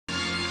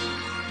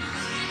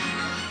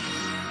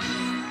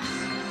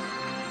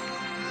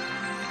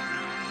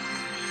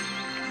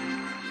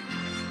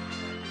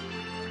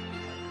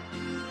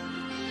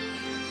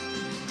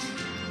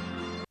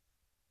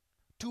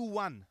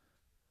2-1.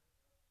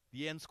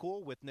 The end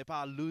score with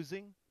Nepal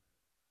losing.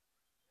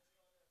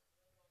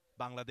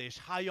 Bangladesh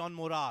high on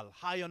morale,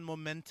 high on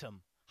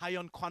momentum, high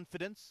on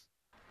confidence.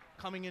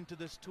 Coming into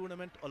this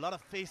tournament, a lot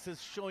of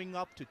faces showing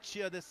up to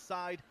cheer this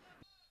side.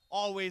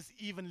 Always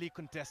evenly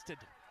contested.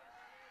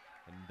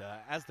 And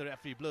as the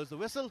referee blows the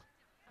whistle,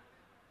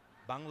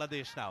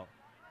 Bangladesh now.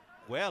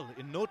 Well,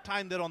 in no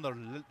time they're on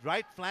the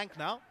right flank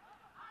now.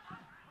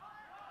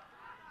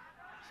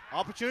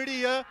 Opportunity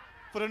here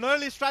for an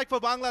early strike for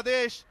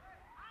Bangladesh.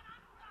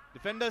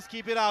 Defenders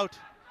keep it out.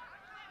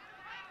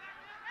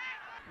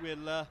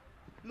 Will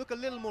look a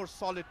little more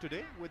solid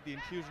today with the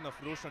inclusion of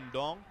Roshan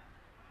Dong.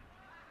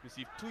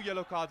 Received 2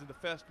 yellow cards in the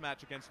first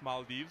match against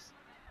Maldives.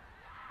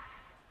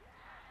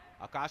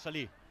 Akash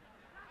Ali.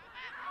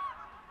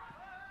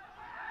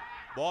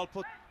 Ball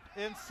put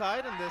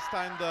inside, and this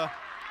time the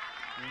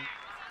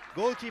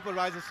goalkeeper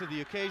rises to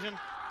the occasion.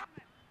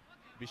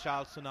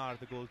 Vishal Sunar,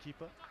 the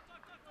goalkeeper,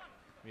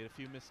 made a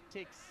few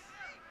mistakes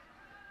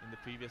in the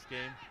previous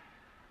game,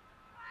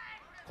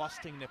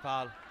 costing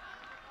Nepal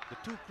the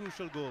 2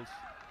 crucial goals.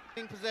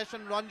 In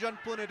possession, Ranjan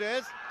Pun it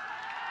is.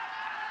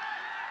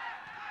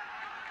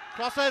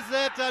 Crosses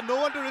it,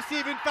 no one to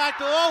receive. In fact,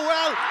 oh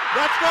well,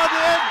 that's gone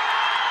in.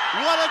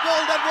 What a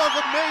goal! That was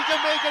a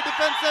major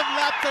defensive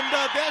lapse, and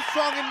they're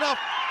strong enough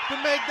to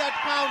make that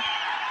count.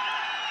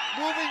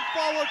 Moving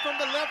forward from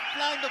the left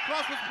flank, the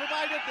cross was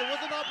provided. There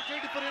was an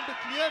opportunity for him to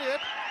clear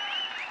it.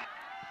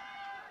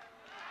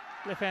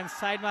 Left hand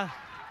side ma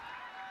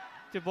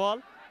the ball.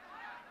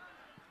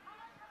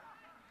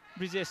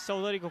 Brijesh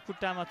Chaudhary ko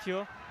खुट्टामा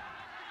थियो.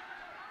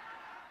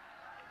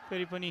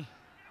 फेरि पनि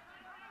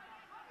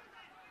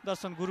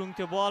दर्शन गुरुङ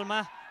त्यो बलमा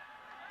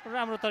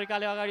राम्रो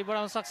तरिकाले अगाडि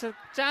बढाउन सक्छ,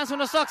 चान्स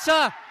हुन सक्छ,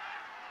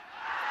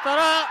 तर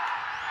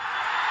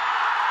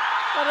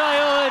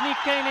यो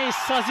निकै नै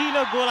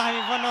सजिलो गोल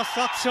हामी बन्न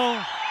सक्छौं.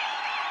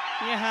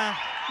 यहाँ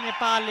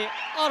नेपालले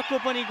अर्को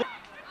पनि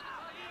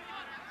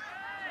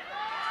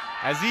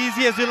as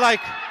easy as you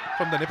like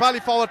from the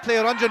Nepali forward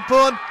player Ranjan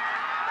Pun,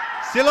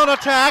 still on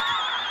attack.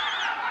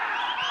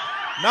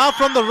 Now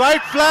from the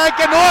right flank,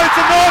 and oh, it's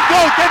a no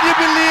goal. Can you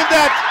believe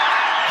that?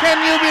 Can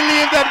you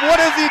believe that? What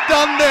has he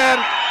done there?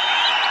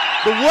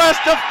 The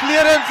worst of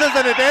clearances,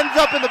 and it ends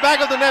up in the back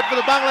of the net for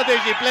the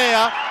Bangladeshi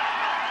player.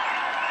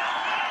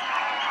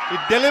 He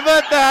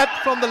delivered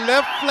that from the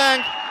left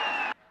flank.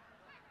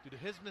 Due to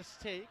his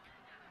mistake,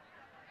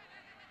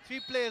 3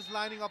 players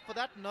lining up for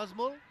that.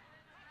 Nazmul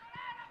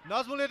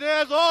it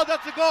is. Oh,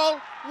 that's a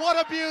goal.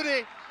 What a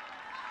beauty.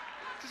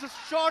 Just a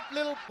short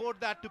little put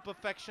that to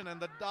perfection,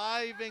 and the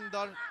diving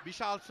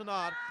Vishal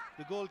Sunar,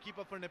 the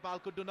goalkeeper for Nepal,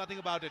 could do nothing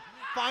about it.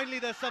 Finally,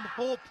 there's some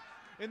hope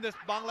in this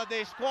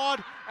Bangladesh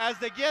squad as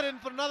they get in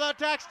for another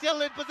attack,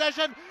 still in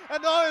possession.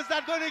 And oh, is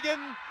that going to get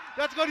in?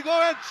 That's going to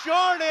go in.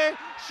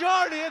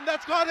 Surely, and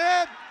that's gone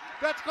in.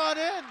 That's gone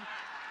in.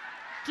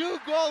 2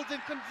 goals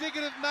in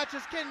consecutive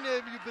matches. Can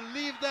you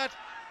believe that?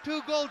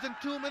 2 goals in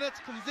 2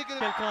 minutes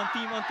consecutive.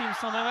 अन्तिम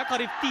समयमा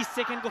करिब 30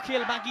 सेकेन्डको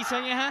खेल बाँकी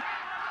छ. यहाँ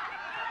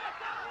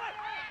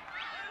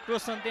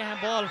रोशन त्यहाँ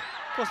बल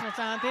खोज्न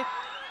चाहन्थे.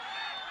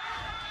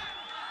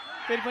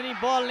 फेरि पनि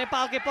बल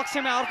नेपालकै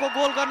पक्षमा, अर्को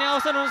गोल गर्ने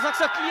अवसर हुन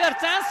सक्छ. क्लियर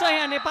चान्स छ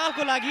यहाँ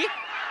नेपालको लागि.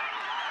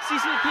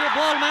 सिसु थिए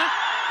बलमा,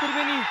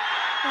 पूर्वेनी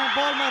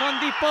बलमा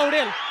रणदीप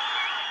पौडेल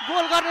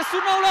गोल गर्ने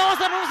सुनौलो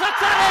अवसर हुन सक्छ.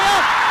 र यो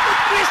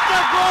उत्कृष्ट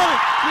गोल,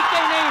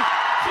 निकै नै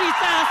फ्री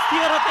चान्स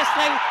थियो र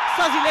त्यसलाई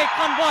सजिलै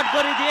कन्भर्ट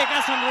गरिदिएका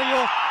छन्. र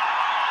यो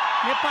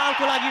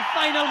नेपालको लागि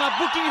फाइनलमा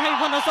बुकिङ है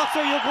भन्न सक्छ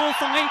यो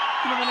गोलसँगै,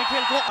 किनभने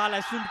खेलको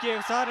हाललाई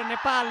सुम्किएको छ. र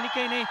नेपाल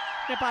निकै नै,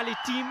 नेपाली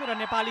टिम र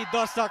नेपाली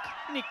दर्शक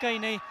निकै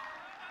नै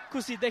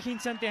खुसी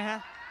देखिन्छन्. त्यहाँ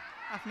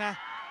आफ्ना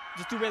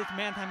जो 12th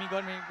म्याच हामी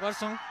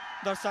गर्छौँ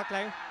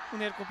दर्शकलाई,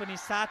 उनीहरूको पनि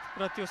साथ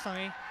र त्यो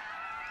सँगै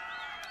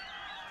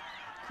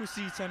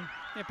खुसी छन्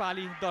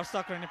नेपाली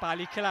दर्शक र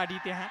नेपाली खेलाडी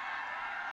त्यहाँ.